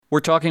We're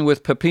talking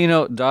with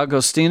Peppino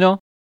D'Agostino,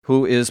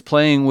 who is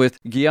playing with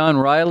Gian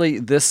Riley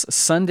this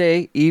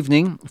Sunday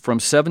evening from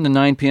 7 to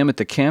 9 p.m. at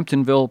the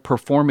Camptonville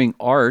Performing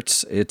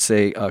Arts. It's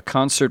a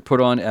concert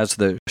put on as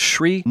the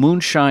Shri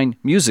Moonshine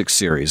Music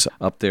Series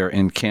up there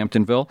in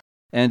Camptonville.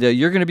 And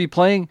you're going to be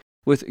playing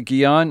with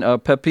Gian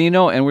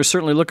Peppino, and we're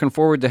certainly looking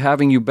forward to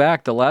having you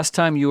back. The last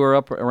time you were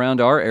up around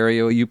our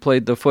area, you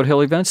played the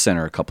Foothill Event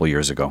Center a couple of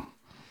years ago.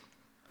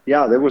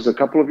 Yeah, that was a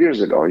couple of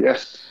years ago,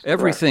 yes.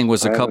 Everything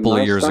was a couple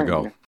of years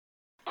ago.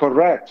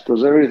 Correct,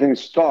 because everything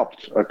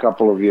stopped a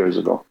couple of years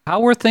ago. How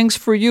were things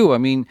for you? I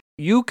mean,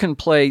 you can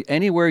play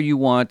anywhere you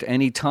want,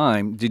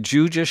 anytime. Did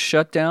you just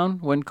shut down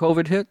when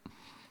COVID hit?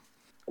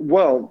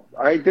 Well,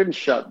 I didn't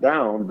shut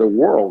down. The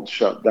world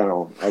shut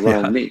down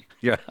around me.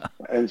 Yeah.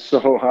 And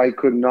so I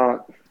could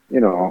not,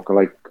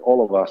 like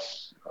all of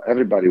us,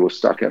 everybody was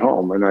stuck at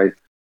home, and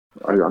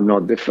I'm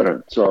not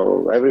different.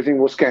 So everything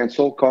was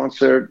canceled,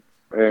 concert,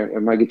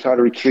 and my guitar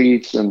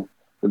retreats, and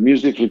the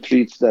music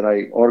retreats that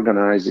I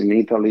organized in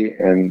Italy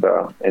and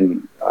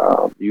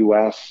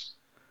U.S.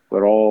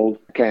 were all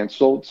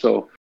canceled.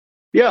 So,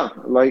 yeah,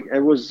 like it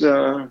was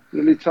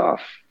really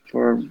tough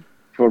for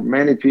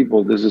many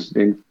people. This has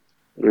been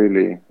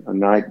really a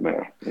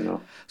nightmare,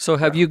 So,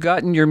 have you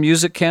gotten your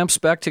music camps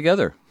back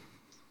together?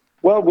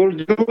 Well, we're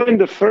doing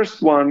the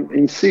first one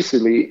in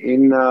Sicily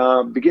in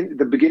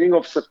the beginning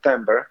of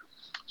September.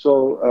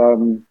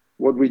 So,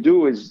 what we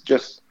do is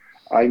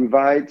I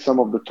invite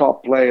some of the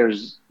top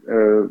players.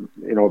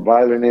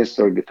 Violinists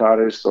or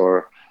guitarists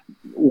or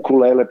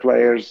ukulele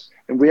players.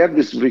 And we have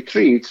these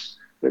retreats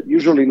that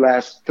usually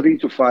last 3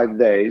 to 5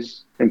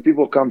 days. And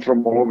people come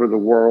from all over the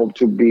world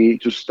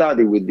to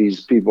study with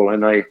these people.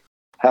 And I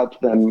help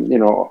them,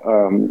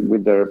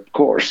 with their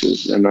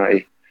courses. And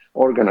I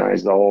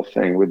organize the whole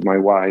thing with my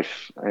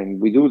wife. And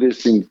we do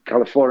this in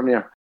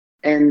California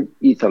and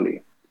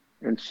Italy.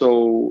 And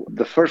so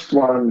the first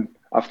one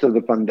after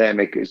the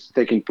pandemic is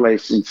taking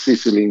place in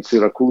Sicily, in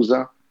Syracuse,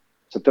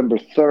 September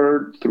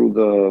 3rd through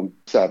the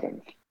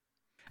 7th.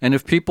 And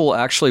if people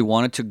actually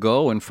wanted to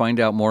go and find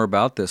out more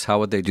about this, how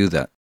would they do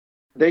that?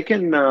 They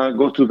can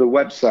go to the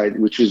website,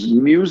 which is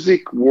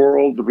Music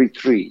World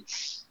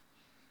Retreats,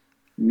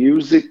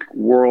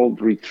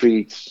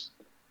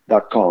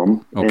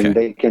 musicworldretreats.com, okay. And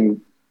they can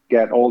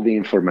get all the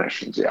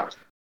information, yeah.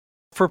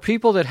 For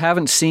people that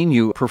haven't seen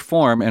you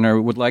perform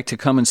and would like to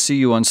come and see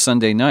you on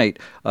Sunday night,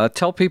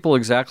 tell people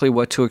exactly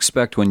what to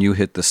expect when you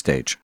hit the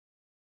stage.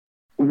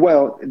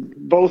 Well,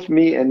 both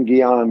me and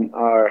Gian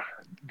are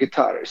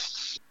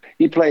guitarists.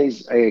 He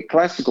plays a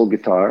classical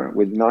guitar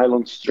with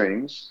nylon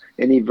strings,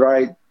 and he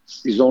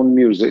writes his own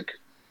music.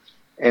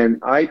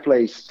 And I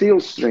play steel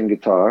string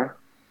guitar,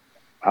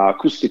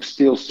 acoustic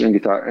steel string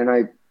guitar, and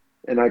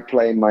I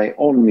play my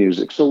own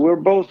music. So we're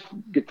both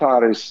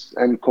guitarists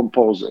and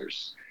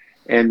composers,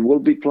 and we'll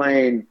be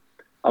playing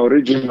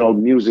original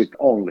music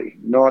only,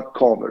 not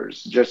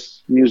covers,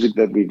 just music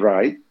that we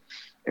write.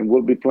 And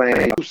we'll be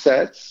playing 2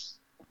 sets.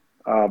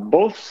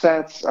 Both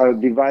sets are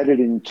divided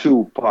in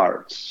 2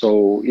 parts.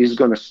 So he's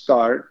going to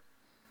start,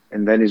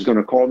 and then he's going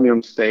to call me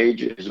on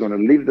stage. He's going to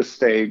leave the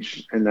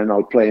stage, and then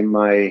I'll play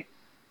my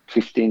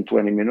 15,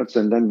 20 minutes,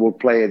 and then we'll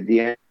play at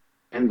the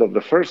end of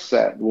the first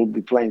set. We'll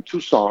be playing 2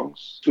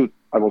 songs, 2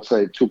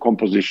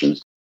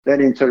 compositions,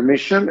 then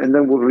intermission, and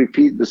then we'll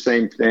repeat the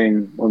same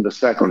thing on the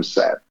second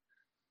set.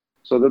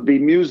 So there'll be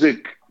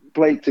music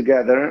played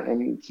together,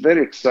 and it's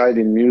very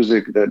exciting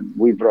music that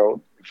we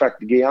brought. In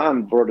fact,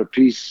 Gian brought a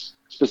piece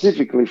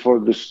specifically for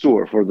this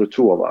tour, for the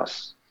 2 of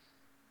us.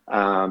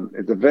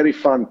 It's a very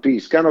fun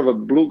piece, kind of a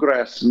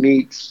bluegrass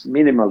meets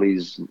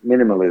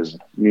minimalism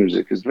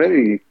music. It's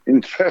very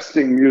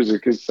interesting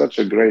music. He's such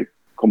a great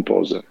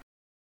composer.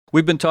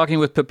 We've been talking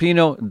with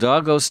Peppino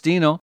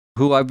D'Agostino,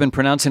 who I've been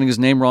pronouncing his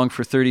name wrong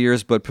for 30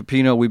 years, but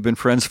Peppino, we've been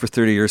friends for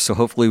 30 years, so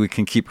hopefully we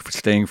can keep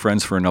staying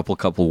friends for a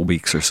couple of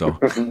weeks or so.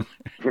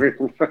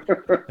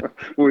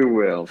 We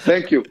will.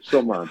 Thank you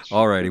so much.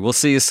 All righty. We'll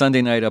see you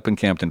Sunday night up in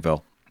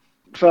Camptonville.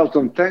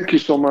 Felton, thank you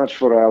so much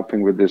for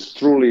helping with this.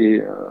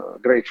 Truly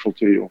grateful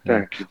to you.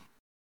 Thank you.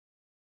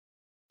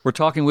 We're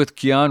talking with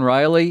Gian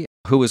Riley,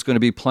 who is going to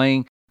be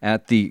playing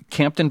at the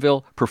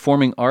Camptonville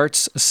Performing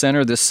Arts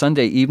Center this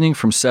Sunday evening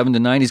from 7 to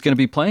 9. He's going to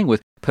be playing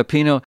with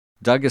Peppino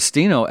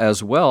D'Agostino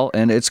as well,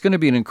 and it's going to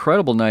be an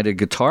incredible night of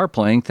guitar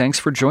playing. Thanks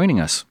for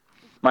joining us.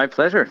 My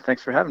pleasure.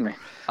 Thanks for having me.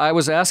 I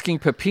was asking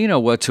Peppino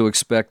what to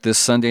expect this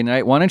Sunday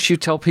night. Why don't you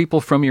tell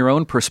people from your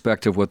own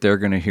perspective what they're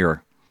going to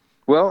hear?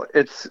 Well,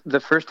 it's the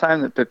first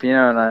time that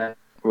Peppino and I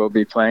will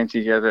be playing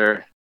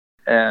together,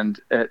 and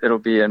it'll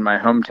be in my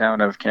hometown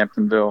of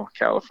Camptonville,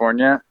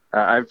 California.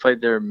 I've played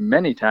there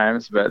many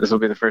times, but this will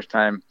be the first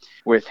time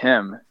with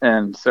him.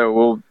 And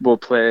so we'll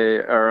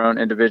play our own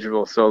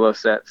individual solo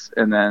sets,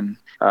 and then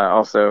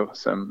also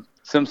some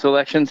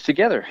selections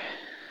together.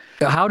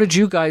 How did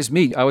you guys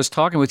meet? I was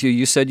talking with you.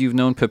 You said you've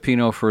known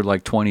Peppino for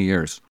like 20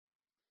 years.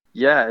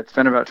 Yeah, it's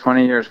been about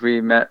 20 years.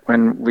 We met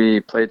when we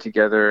played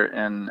together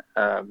in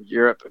a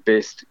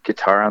Europe-based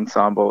guitar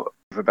ensemble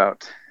of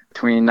about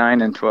between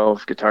 9 and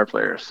 12 guitar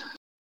players.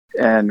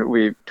 And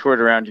we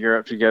toured around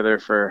Europe together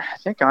for, I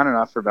think, on and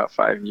off for about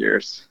 5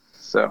 years.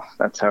 So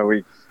that's how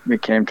we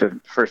came to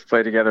first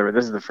play together. But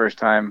this is the first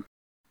time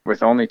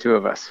with only two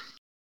of us.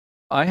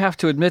 I have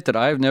to admit that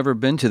I've never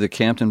been to the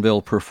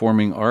Camptonville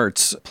Performing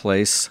Arts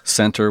Place,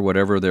 Center,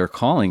 whatever they're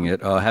calling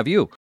it. Have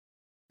you?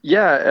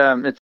 Yeah,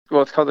 it's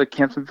called the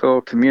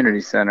Camptonville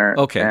Community Center.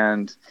 Okay.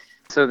 And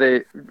so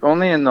they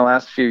only in the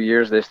last few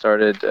years they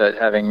started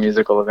having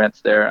musical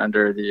events there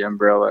under the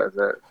umbrella of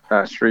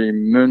the Sri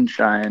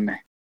Moonshine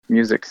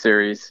Music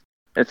Series.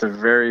 It's a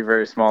very,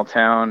 very small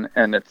town,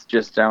 and it's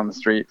just down the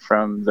street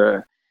from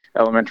the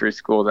elementary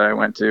school that I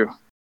went to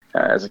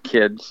as a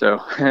kid. So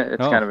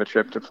it's kind of a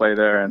trip to play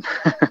there. And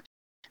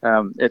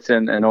it's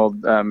in an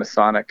old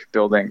Masonic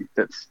building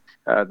that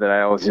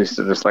I always used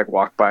to just like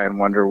walk by and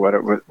wonder what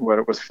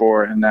it was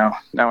for. And now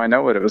I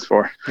know what it was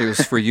for. It was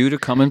for you to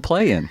come and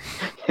play in.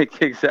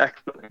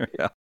 Exactly.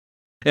 Yeah.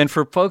 And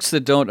for folks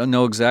that don't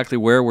know exactly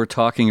where we're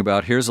talking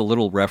about, here's a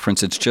little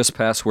reference. It's just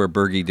past where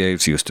Bergie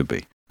Dave's used to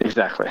be.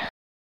 Exactly.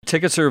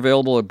 Tickets are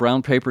available at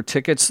Brown Paper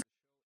Tickets.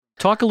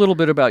 Talk a little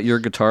bit about your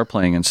guitar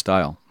playing and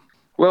style.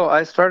 Well,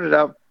 I started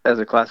out as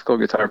a classical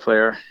guitar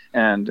player,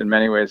 and in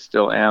many ways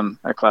still am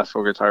a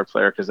classical guitar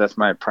player because that's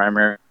my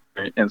primary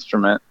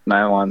instrument,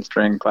 nylon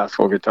string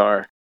classical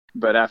guitar.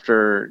 But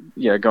after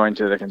going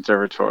to the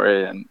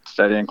conservatory and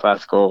studying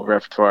classical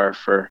repertoire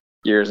for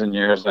years and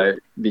years, I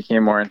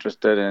became more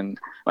interested in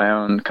my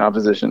own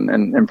composition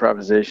and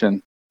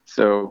improvisation.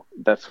 So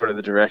that's sort of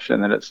the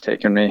direction that it's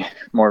taken me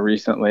more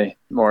recently,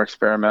 more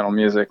experimental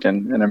music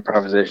and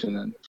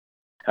improvisation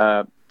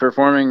and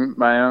performing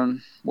my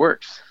own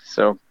works.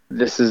 So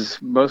this is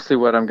mostly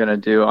what I'm going to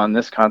do on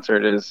this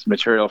concert is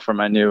material for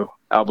my new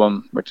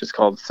album, which is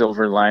called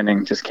Silver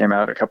Lining, just came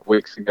out a couple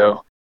weeks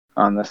ago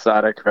on the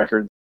Sodic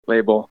Records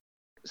label.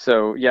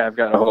 So yeah, I've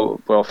got a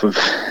whole wealth of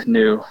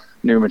new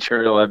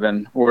material I've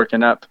been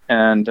working up,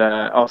 and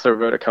also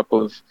wrote a couple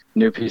of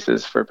new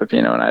pieces for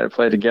Peppino and I to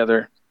play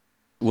together.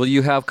 Will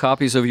you have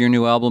copies of your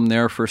new album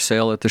there for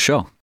sale at the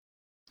show?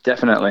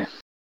 Definitely.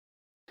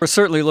 We're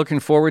certainly looking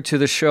forward to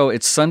the show.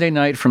 It's Sunday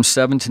night from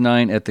 7 to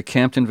 9 at the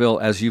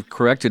Camptonville, as you've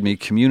corrected me,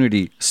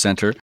 Community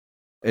Center.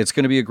 It's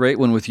going to be a great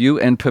one with you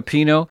and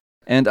Peppino.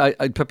 And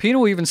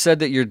Peppino even said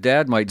that your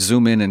dad might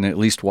zoom in and at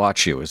least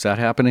watch you. Is that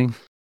happening?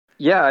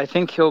 Yeah, I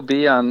think he'll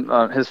be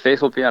on, his face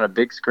will be on a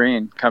big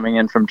screen coming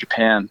in from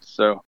Japan.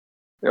 So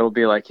it'll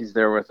be like he's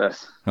there with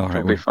us. All right.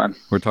 It'll be fun.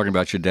 We're talking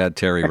about your dad,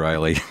 Terry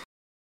Riley.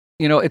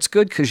 It's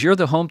good because you're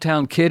the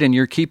hometown kid and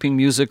you're keeping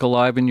music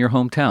alive in your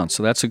hometown.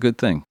 So that's a good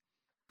thing.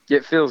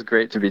 It feels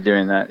great to be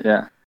doing that,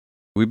 yeah.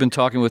 We've been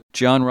talking with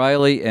John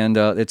Riley, and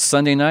it's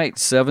Sunday night,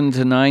 7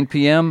 to 9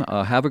 p.m.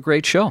 Have a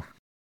great show.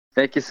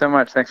 Thank you so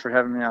much. Thanks for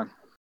having me on.